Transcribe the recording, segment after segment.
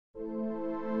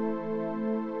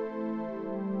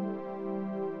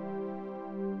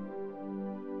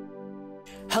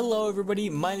Hello everybody,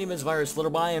 my name is Virus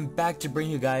Littleby. I am back to bring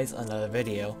you guys another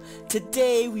video.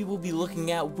 Today we will be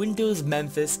looking at Windows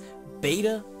Memphis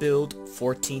Beta Build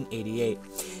 1488.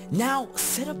 Now,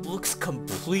 setup looks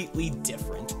completely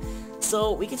different.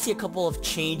 So we can see a couple of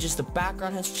changes. The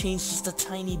background has changed just a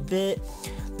tiny bit.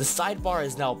 The sidebar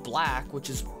is now black, which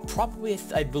is probably,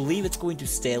 I believe it's going to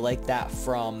stay like that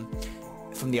from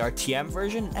the RTM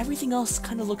version. Everything else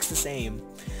kind of looks the same.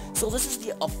 So this is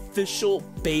the official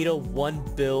Beta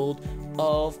 1 build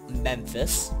of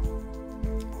Memphis.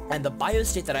 And the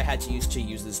BIOS date that I had to use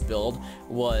this build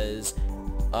was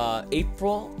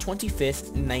April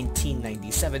 25th,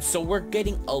 1997. So we're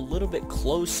getting a little bit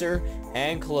closer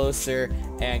and closer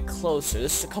and closer.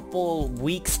 This is a couple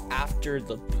weeks after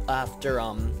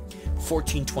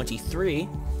 1423.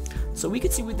 So we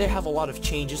can see they have a lot of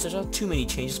changes. There's not too many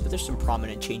changes, but there's some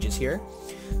prominent changes here.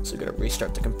 So we're gonna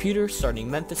restart the computer,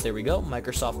 starting Memphis. There we go.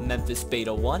 Microsoft Memphis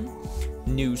Beta 1.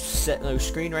 New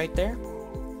screen right there.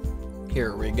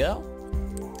 Here we go.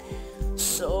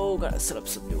 So gotta set up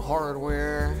some new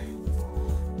hardware.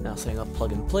 Now setting up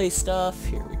plug and play stuff.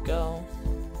 Here we go.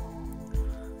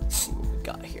 Let's see what we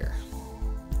got here.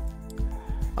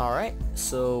 Alright,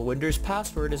 so Windows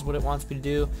password is what it wants me to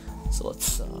do. So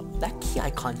let's, that key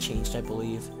icon changed, I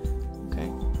believe. Okay.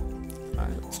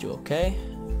 Alright, let's do okay.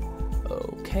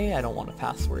 Okay, I don't want a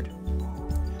password.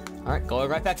 Alright, going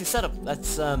right back to setup.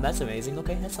 That's amazing.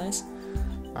 Okay, that's nice.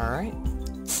 Alright.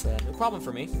 It's no problem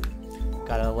for me.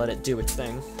 Gotta let it do its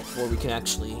thing before we can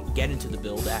actually get into the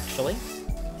build, actually.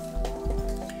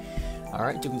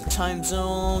 Alright, doing the time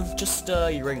zone. Just,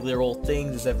 your regular old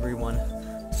things as everyone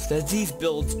says these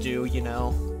builds do, you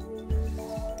know.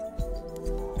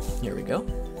 Here we go.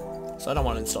 So I don't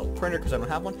want to install a printer because I don't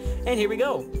have one. And here we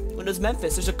go. Windows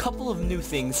Memphis. There's a couple of new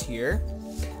things here.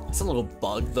 It's a little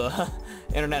bug. The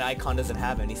internet icon doesn't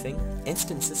have anything.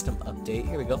 Instant system update.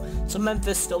 Here we go. So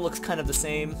Memphis still looks kind of the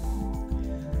same.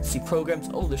 C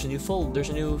programs. Oh, there's a new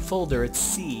folder. It's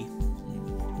C. A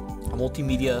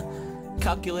multimedia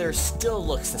calculator still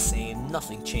looks the same.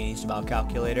 Nothing changed about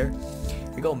calculator.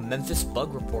 Here we go. Memphis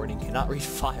bug reporting. Cannot read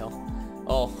file.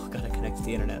 Oh, gotta connect to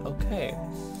the internet. Okay.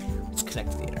 Let's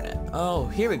connect to the internet. Oh,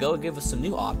 here we go. It gave us some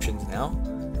new options now.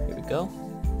 Here we go.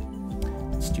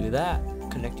 Let's do that.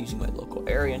 Connect using my local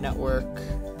area network.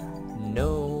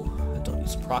 No. I don't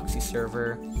use proxy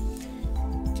server.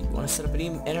 Do you want to set up an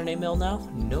internet email now?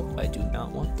 Nope, I do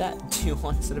not want that. Do you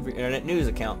want to set up your internet news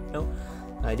account? No,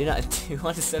 I do not. Do you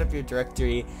want to set up your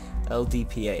directory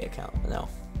LDPA account? No.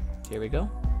 Here we go.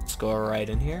 Let's go right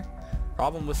in here.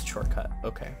 Problem with shortcut.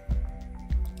 Okay.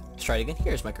 Let's try it again.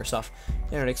 Here's Microsoft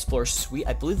Internet Explorer Suite.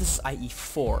 I believe this is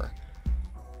IE4.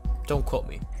 Don't quote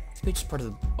me. This page is part of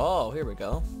the... Oh, here we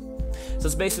go. So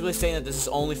it's basically saying that this is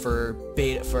only for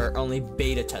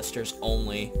beta testers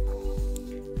only.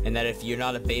 And that if you're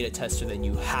not a beta tester, then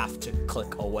you have to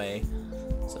click away.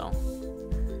 So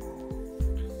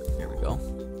here we go.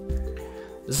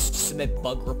 This is to submit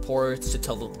bug reports to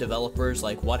tell the developers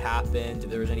like what happened, if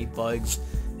there was any bugs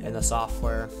in the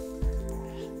software.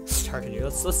 Starting here.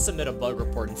 Let's submit a bug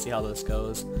report and see how this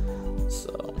goes.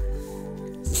 So,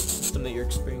 is this the system that you're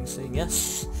experiencing?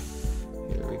 Yes.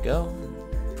 Here we go.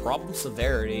 Problem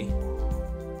severity.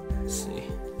 Let's see.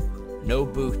 No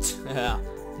boot.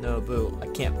 No boot. I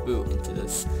can't boot into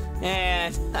this.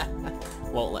 And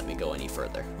won't let me go any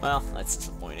further. Well, that's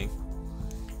disappointing.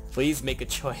 Please make a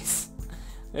choice.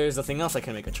 There's nothing else I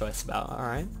can make a choice about.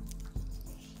 Alright.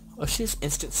 Oh, she's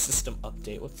instant system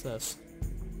update. What's this?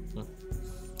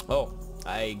 Oh,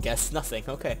 I guess nothing.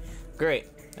 Okay, great.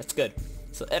 That's good.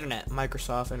 So internet,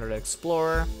 Microsoft Internet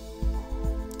Explorer.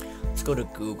 Let's go to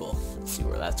Google. Let's see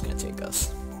where that's going to take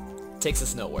us. Takes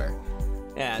us nowhere.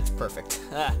 Yeah, it's perfect.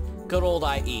 Ah, good old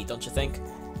IE, don't you think?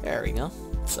 There we go.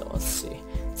 So let's see.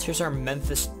 So here's our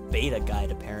Memphis beta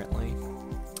guide, apparently.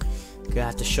 Gonna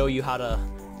have to show you how to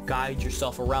guide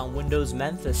yourself around Windows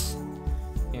Memphis.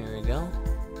 Here we go.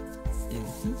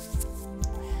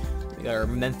 We got our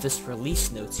Memphis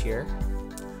release notes here.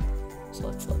 So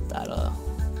let's let that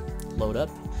load up.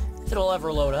 If it'll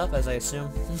ever load up, as I assume.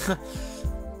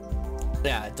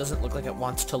 Yeah, it doesn't look like it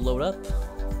wants to load up.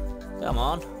 Come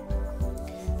on.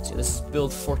 See, this is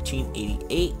build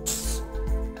 1488.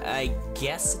 I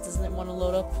guess it doesn't want to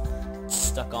load up. It's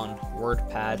stuck on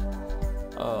WordPad.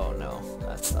 Oh no,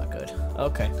 that's not good.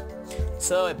 Okay.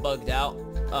 So it bugged out.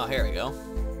 Oh, here we go.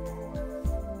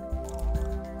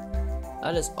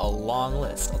 That is a long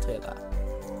list, I'll tell you that.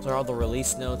 Those are all the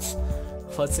release notes.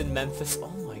 What's in Memphis?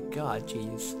 Oh my god,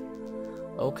 jeez.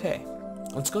 Okay.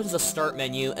 Let's go to the start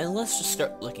menu and let's just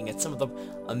start looking at some of the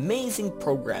amazing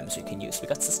programs you can use. We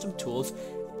got system tools,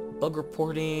 Bug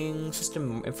reporting,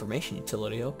 system information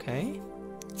utility, okay.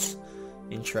 It's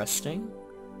interesting.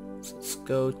 So let's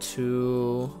go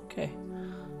to, okay.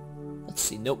 Let's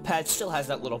see, Notepad still has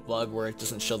that little bug where it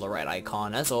doesn't show the right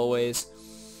icon, as always.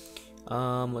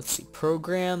 Let's see,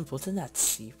 programs, what's in that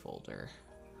C folder?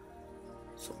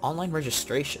 So, online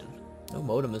registration. No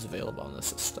modem is available on the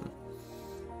system.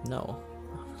 No.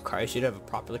 Christ, you'd have a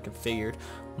properly configured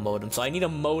modem. So I need a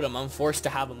modem. I'm forced to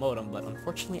have a modem, but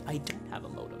unfortunately I don't have a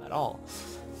modem at all.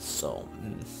 So,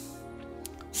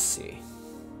 let's see.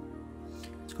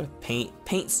 Let's go to Paint.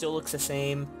 Paint still looks the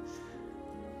same.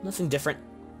 Nothing different.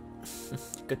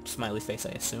 Good smiley face, I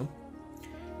assume.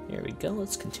 There we go.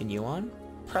 Let's continue on.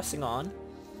 Pressing on.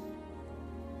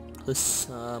 This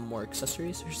more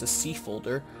accessories. There's the C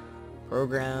folder.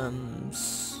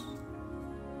 Programs.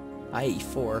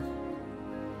 IE4.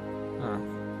 Huh.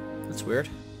 That's weird.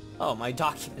 Oh, my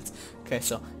documents. Okay,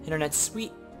 so Internet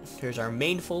Suite. Here's our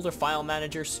main folder. File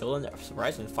Manager still in there.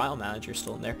 Surprisingly, File Manager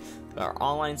still in there. Our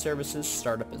online services.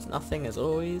 Startup is nothing as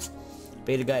always.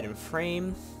 Beta Guide and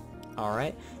Frame.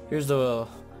 Alright. Here's the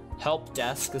Help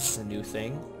Desk. This is a new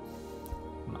thing.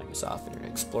 Microsoft Internet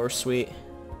Explorer Suite.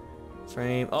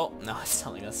 Frame. Oh, no, it's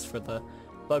telling us for the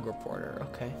bug reporter.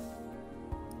 Okay.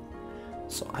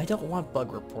 So I don't want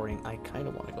bug reporting. I kind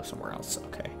of want to go somewhere else.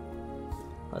 Okay.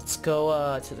 Let's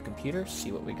go to the computer,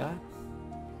 see what we got.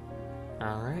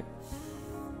 Alright.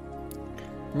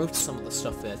 Removed some of the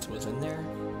stuff that was in there.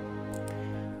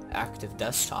 Active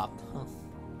desktop. Huh.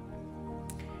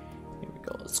 Here we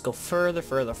go. Let's go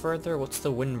further. What's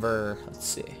the WinVer? Let's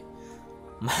see.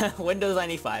 Windows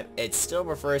 95. It still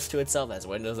refers to itself as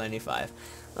Windows 95.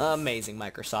 Amazing,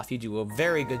 Microsoft. You do a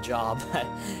very good job at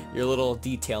your little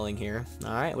detailing here.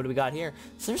 Alright, what do we got here?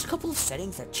 So there's a couple of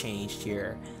settings that changed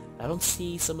here. I don't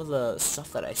see some of the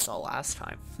stuff that I saw last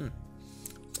time.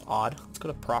 It's odd. Let's go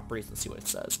to properties and see what it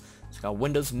says. It's got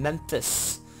Windows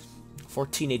Memphis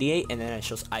 1488, and then it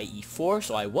shows IE4,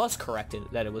 so I was corrected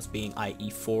that it was being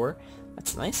IE4.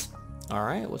 That's nice.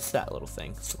 Alright, what's that little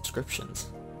thing? Subscriptions.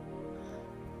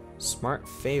 Smart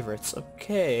favorites.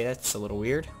 Okay, that's a little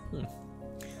weird.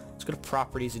 Let's go to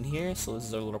properties in here. So this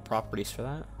is our little properties for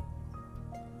that.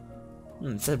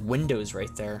 It said Windows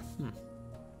right there.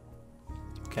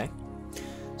 Okay.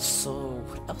 So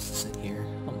what else is in here?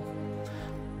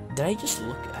 Did I just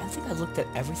look? I think I looked at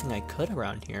everything I could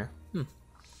around here.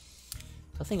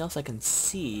 Nothing else I can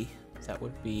see that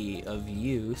would be of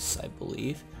use, I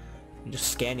believe. I'm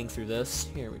just scanning through this.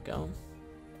 Here we go.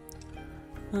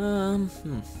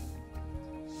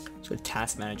 So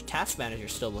Task Manager. Task Manager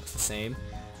still looks the same.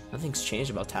 Nothing's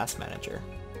changed about Task Manager.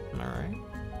 Alright.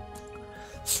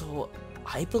 So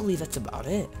I believe that's about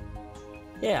it.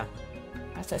 Yeah.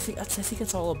 I think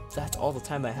that's all the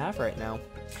time I have right now.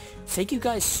 Thank you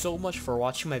guys so much for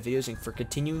watching my videos and for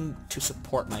continuing to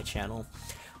support my channel.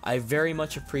 I very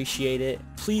much appreciate it.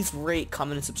 Please rate,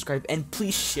 comment, and subscribe, and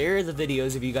please share the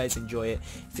videos if you guys enjoy it.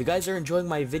 If you guys are enjoying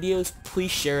my videos,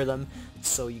 please share them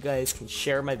so you guys can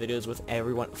share my videos with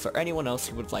for anyone else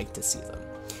who would like to see them.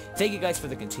 Thank you guys for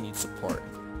the continued support.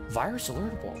 Virus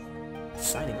Alertable,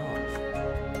 signing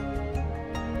off.